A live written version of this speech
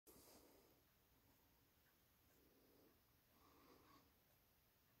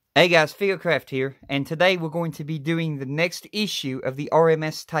Hey guys, Figurcraft here, and today we're going to be doing the next issue of the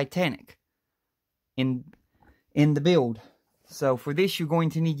RMS Titanic in the build. So for this, you're going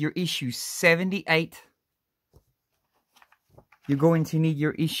to need your issue 78. You're going to need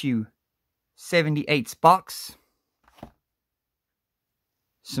your issue 78's box,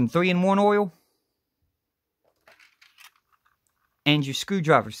 some 3-in-1 oil, and your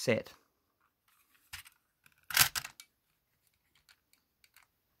screwdriver set.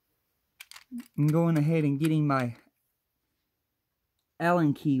 I'm going ahead and getting my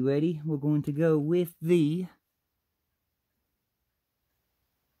Allen key ready. We're going to go with the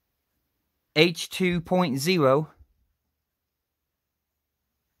H2.0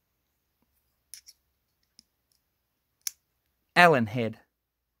 Allen head.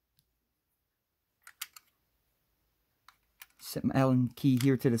 Set my Allen key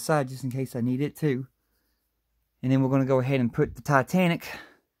here to the side just in case I need it too. And then we're going to go ahead and put the Titanic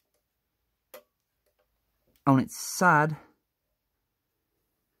on its side.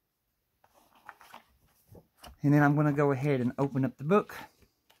 And then I'm going to go ahead and open up the book.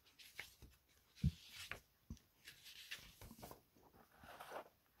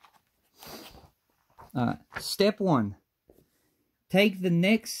 Step 1. Take the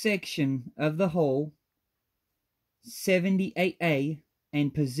next section of the hull, 78A,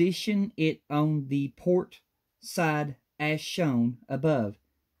 and position it on the port side as shown above.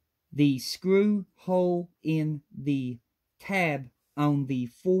 The screw hole in the tab on the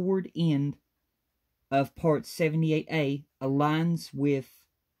forward end of part 78A aligns with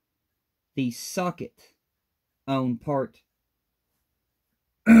the socket on part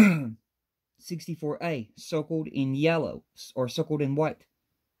 64A, circled in yellow or circled in white,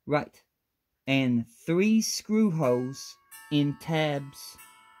 right, and 3 screw holes in tabs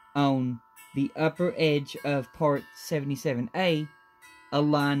on the upper edge of part 77A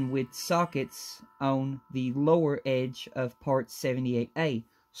align with sockets on the lower edge of part 78A,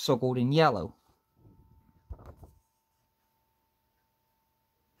 circled in yellow.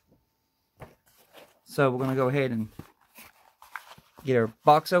 So we're going to go ahead and get our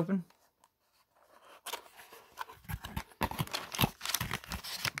box open.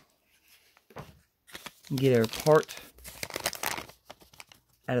 Get our part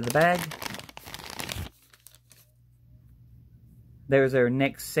out of the bag. There's our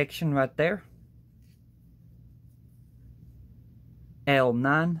next section right there.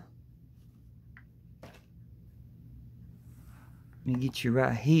 L9. Let me get you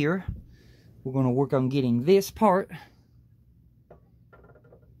right here. We're going to work on getting this part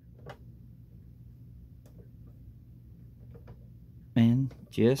and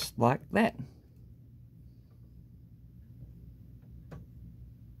just like that.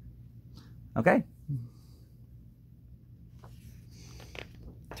 Okay.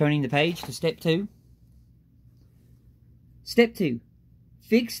 Turning the page to step 2. Step 2.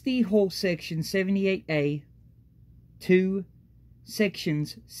 Fix the hull section 78A to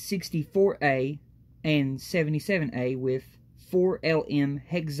sections 64A and 77A with 4LM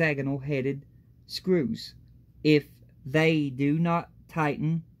hexagonal headed screws. If they do not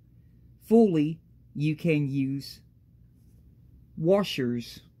tighten fully, you can use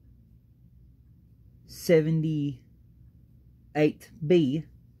washers 78B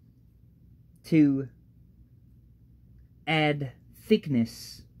to add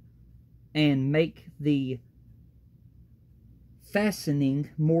thickness and make the fastening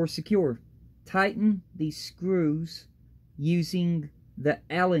more secure. Tighten the screws using the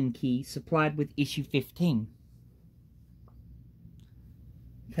Allen key supplied with issue 15.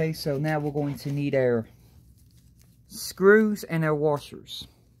 Okay, so now we're going to need our screws and our washers.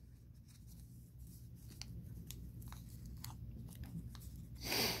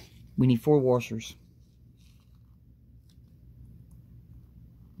 We need 4 washers.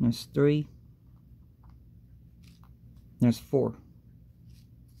 There's 3. There's 4.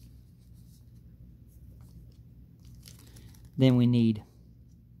 Then we need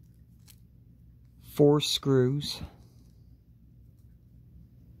 4 screws.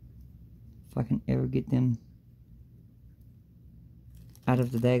 If I can ever get them out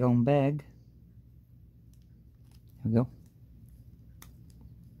of the daggone bag. There we go.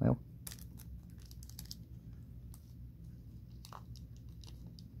 Well.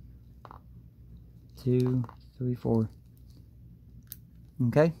 2, 3, 4.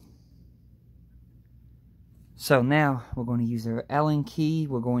 Okay. So now we're going to use our Allen key.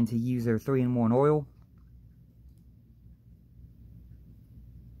 We're going to use our 3-in-1 oil.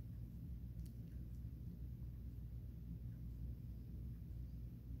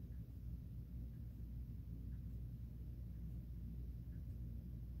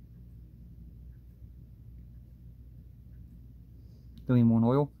 3-in-1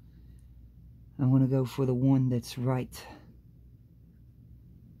 oil. I'm going to go for the one that's right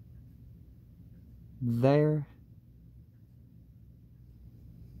there.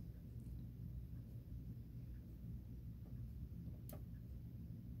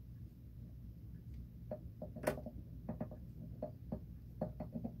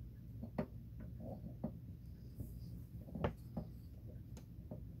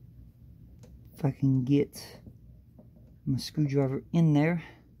 If I can get my screwdriver in there.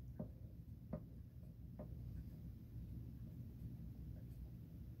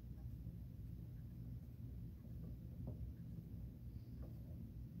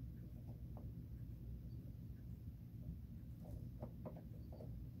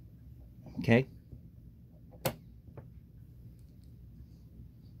 Okay.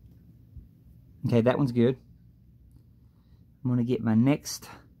 Okay, that one's good. I'm going to get my next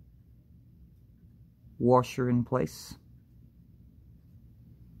washer in place.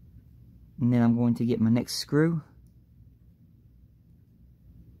 And then I'm going to get my next screw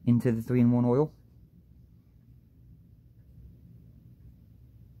into the 3-in-1 oil.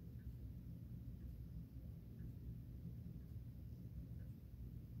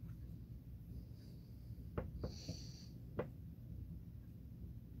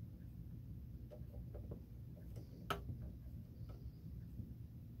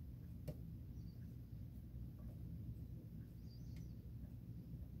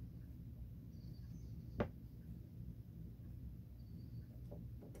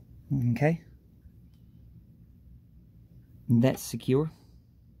 Okay, that's secure.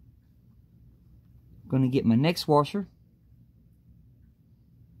 I'm going to get my next washer.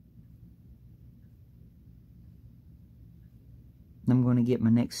 I'm going to get my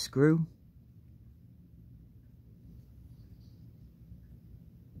next screw.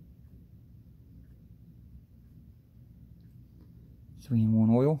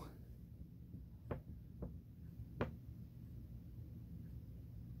 Three-in-1 oil.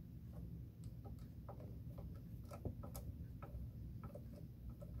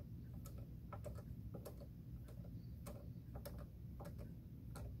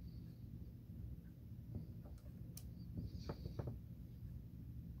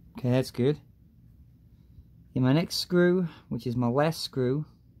 Okay, that's good. Get my next screw, which is my last screw,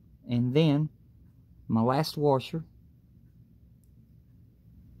 and then my last washer.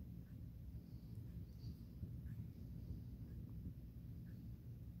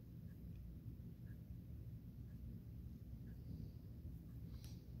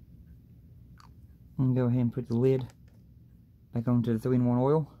 And go ahead and put the lid back onto the 3-in-1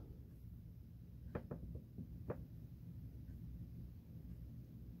 oil.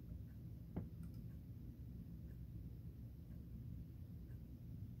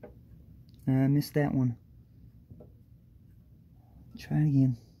 I missed that one. Try it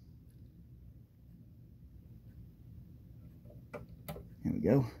again. There we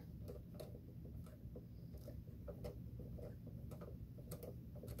go.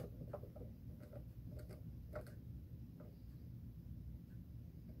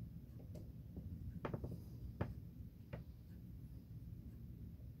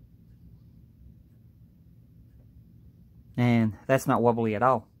 And that's not wobbly at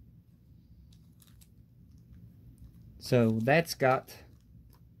all. So that's got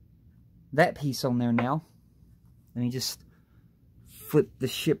that piece on there now. Let me just flip the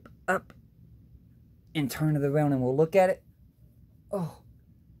ship up and turn it around and we'll look at it. Oh,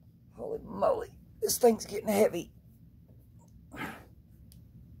 holy moly, this thing's getting heavy.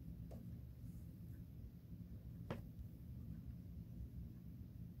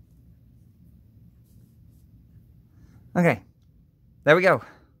 Okay, there we go.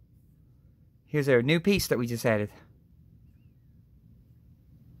 Here's our new piece that we just added.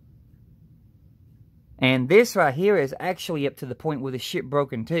 And this right here is actually up to the point where the ship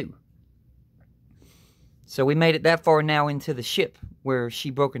broke in two. So we made it that far now into the ship where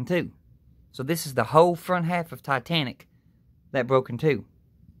she broke in two. So this is the whole front half of Titanic that broke in two.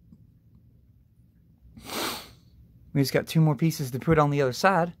 We just got 2 more pieces to put on the other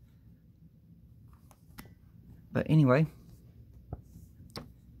side. But anyway,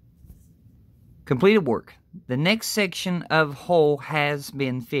 completed work. The next section of hull has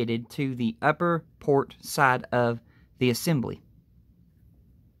been fitted to the upper port side of the assembly.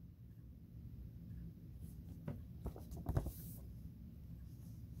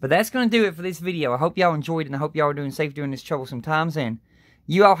 But that's going to do it for this video. I hope y'all enjoyed it, and I hope y'all are doing safe during this troublesome times. And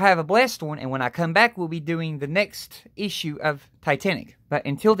you all have a blessed one. And when I come back, we'll be doing the next issue of Titanic. But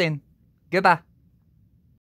until then, goodbye.